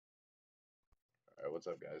Alright, what's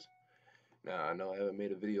up guys? Now, I know I haven't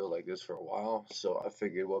made a video like this for a while, so I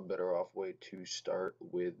figured what better off way to start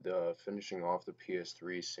with finishing off the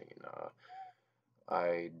PS3 scene.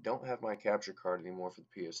 I don't have my capture card anymore for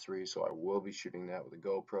the PS3, so I will be shooting that with a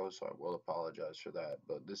GoPro, so I will apologize for that.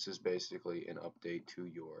 But this is basically an update to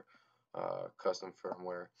your custom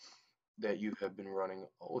firmware that you have been running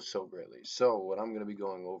oh so greatly. So what I'm going to be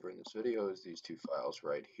going over in this video is these two files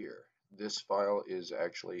right here. This file is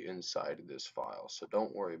actually inside this file, so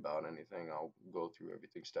don't worry about anything. I'll go through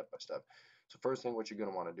everything step by step. So first thing what you're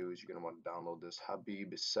going to want to do is you're going to want to download this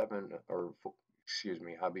Habib 7 or excuse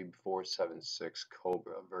me, Habib 476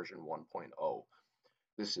 Cobra version 1.0.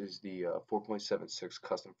 This is the 4.76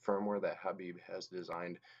 custom firmware that Habib has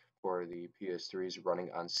designed for the PS3s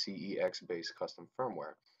running on CEX Base Custom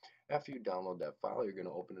Firmware. After you download that file, you're going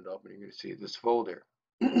to open it up and you're going to see this folder.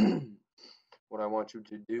 What I want you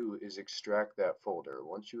to do is extract that folder.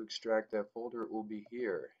 Once you extract that folder, it will be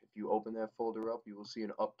here. If you open that folder up, you will see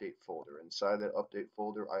an update folder. Inside that update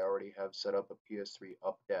folder, I already have set up a PS3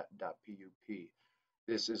 update.pup.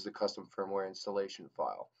 This is the custom firmware installation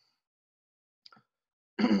file.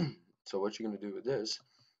 So what you're going to do with this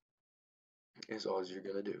is all you're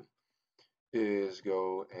going to do is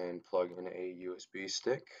go and plug in a USB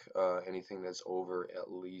stick, anything that's over at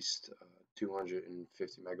least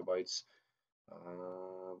 250 megabytes,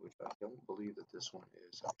 which I don't believe that this one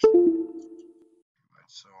is actually.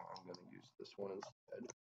 So I'm going to use this one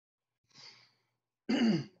instead.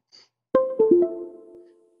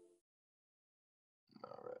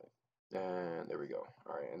 Alright, and there we go.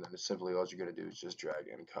 Alright, and then simply all you're going to do is just drag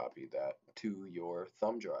and copy that to your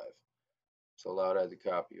thumb drive. So allow that to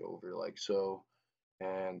copy over like so,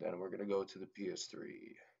 and then we're going to go to the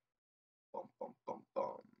PS3. Bum, bum, bum,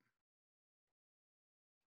 bum.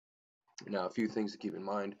 Now, a few things to keep in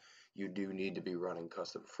mind. You do need to be running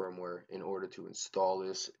custom firmware in order to install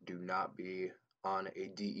this. Do not be on a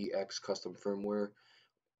DEX custom firmware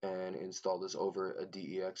and install this over a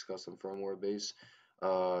DEX custom firmware base.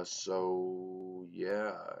 So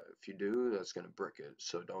yeah, if you do, that's gonna brick it,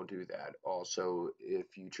 so don't do that. Also,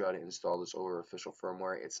 if you try to install this over official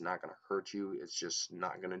firmware, it's not gonna hurt you, it's just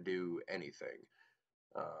not gonna do anything.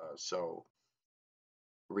 So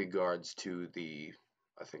regards to the,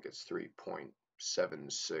 I think it's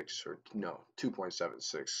 3.76 or no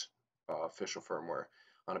 2.76 official firmware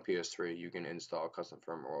on a PS3, you can install custom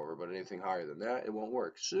firmware over, but anything higher than that, it won't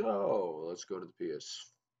work. So let's go to the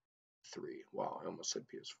PS3. Wow, I almost said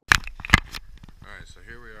PS4. Alright, so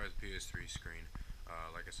here we are at the PS3 screen.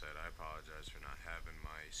 Like I said, I apologize for not having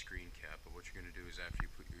my screen cap, but what you're going to do is after you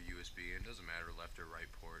put your USB in, doesn't matter, left or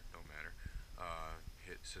right port, don't matter,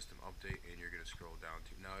 hit system update and you're going to scroll down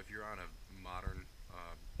to, now if you're on a modern,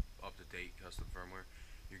 up-to-date custom firmware,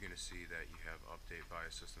 you're going to see that you have update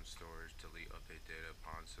via system storage, delete update data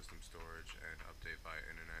upon system storage, and update via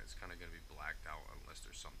internet. It's kind of going to be blacked out unless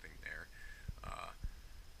there's something there.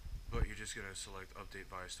 But you're just going to select update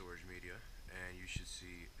via storage media, and you should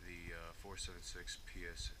see the 476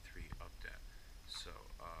 PS3 update. So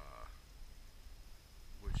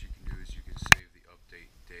what you can do is you can save the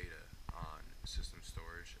update data on system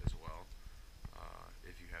storage as well,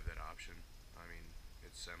 if you have that option. I mean,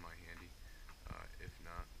 it's semi-handy. If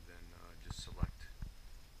not, then just select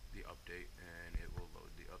the update and it will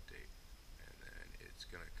load the update, and then it's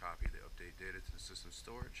going to copy the update data to the system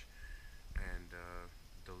storage and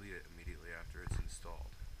delete it immediately after it's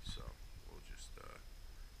installed. So we'll just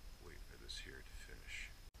wait for this here to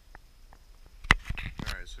finish.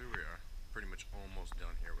 Alright, so here we are, pretty much almost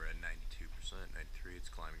done here. We're at 92%, 93, it's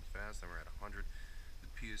climbing fast, and we're at 100.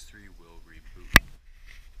 The PS3 will reboot.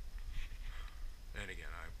 And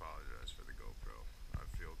again, I apologize for the GoPro. I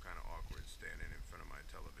feel kind of awkward standing in front of my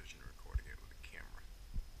television recording it with a camera.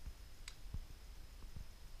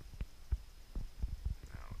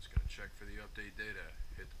 Now it's going to check for the update data.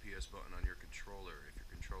 Hit the PS button on your controller. If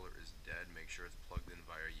your controller is dead, make sure it's plugged in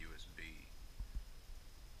via USB.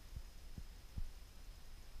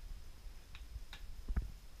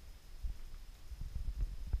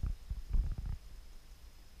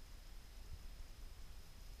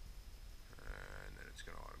 And then it's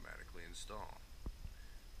going to automatically install.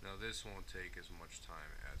 Now this won't take as much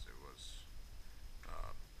time as it was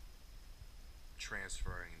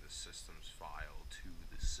transferring the system's file to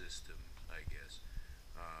the system, I guess.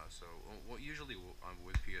 So what usually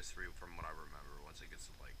with PS3, from what I remember, once it gets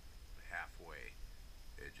to like halfway,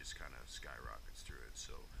 it just kind of skyrockets through it.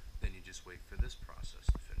 So then you just wait for this process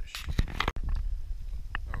to finish.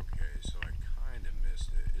 Okay, so I kind of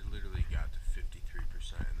missed it. It literally got to 53%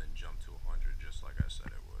 and then jumped to 100, just like I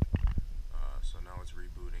said it would. So now it's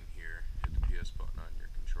rebooting here. Hit the PS button on your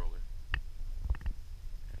controller.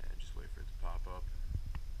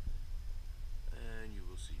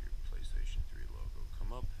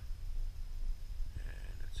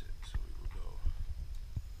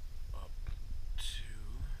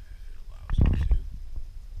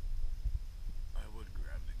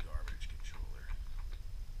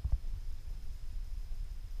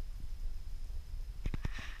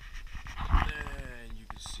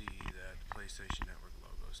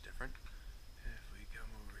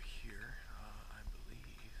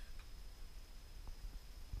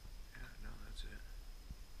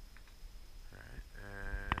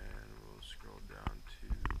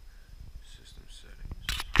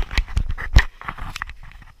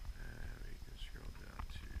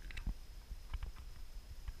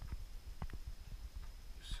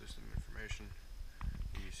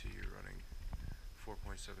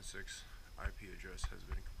 192.168.1.76 IP address has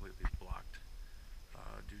been completely blocked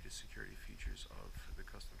due to security features of the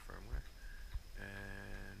custom firmware,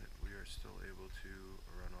 and we are still able to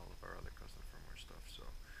run all of our other custom firmware stuff. So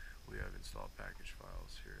we have installed package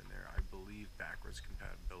files here and there. I believe backwards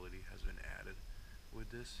compatibility has been added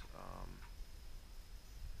with this,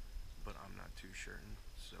 but I'm not too certain.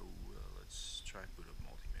 So let's try and boot up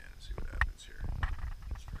Multiman and see what happens here.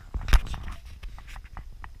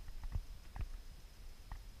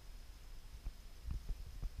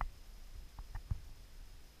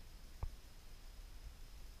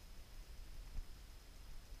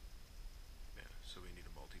 Yeah, so we need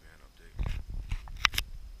a Multiman update.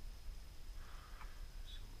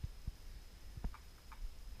 So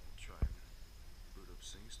I'll try and boot up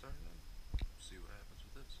SingStar then, see what happens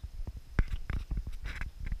with this.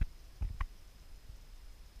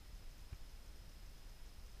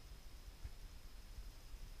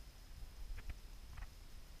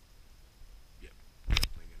 Yep,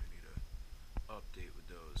 definitely gonna need a update with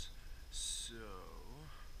those. So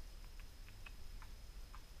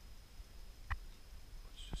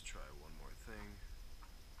let's just try one more thing.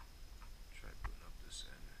 Try booting up this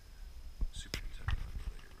Super Nintendo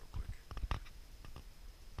emulator real quick.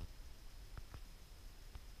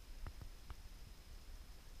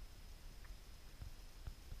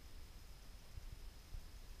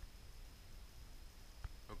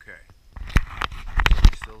 Okay, so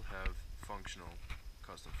we still have functional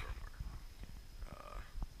custom firmware.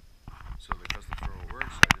 So the custom firmware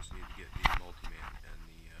works. I just need to get the Multiman and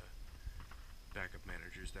the backup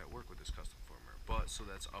managers that work with this custom firmware. So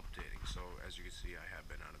that's updating. So as you can see, I have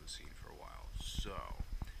been out of the scene for a while.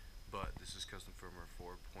 But this is custom firmware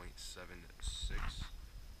 4.76.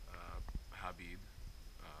 Habib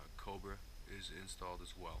Cobra is installed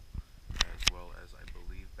as well as I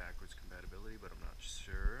believe backwards compatibility, but I'm not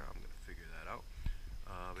sure. I'm gonna figure that out.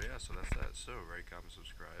 But yeah, so that's that. So rate, comment,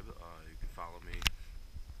 subscribe. You can follow me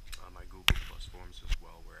on my Google Plus forums as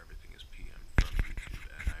well, where everything is PM from YouTube,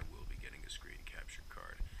 and I will be getting a screen capture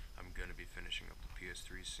card. I'm gonna be finishing up the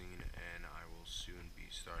PS3 scene, and I will soon be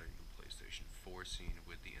starting the PlayStation 4 scene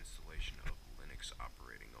with the installation of